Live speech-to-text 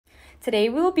Today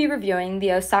we will be reviewing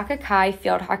the Osaka KAI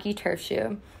field hockey turf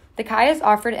shoe. The KAI is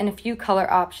offered in a few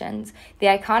color options. The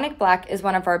iconic black is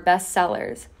one of our best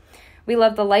sellers. We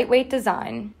love the lightweight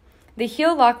design. The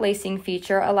heel lock lacing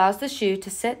feature allows the shoe to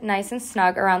sit nice and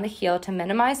snug around the heel to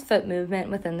minimize foot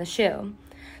movement within the shoe.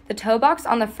 The toe box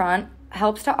on the front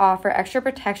helps to offer extra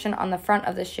protection on the front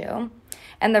of the shoe,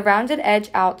 and the rounded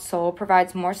edge outsole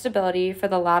provides more stability for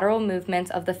the lateral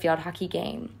movements of the field hockey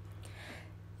game.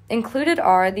 Included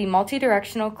are the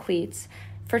multi-directional cleats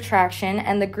for traction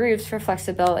and the grooves for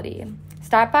flexibility.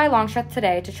 Stop by Longstreth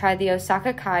today to try the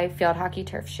Osaka KAI field hockey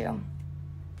turf shoe.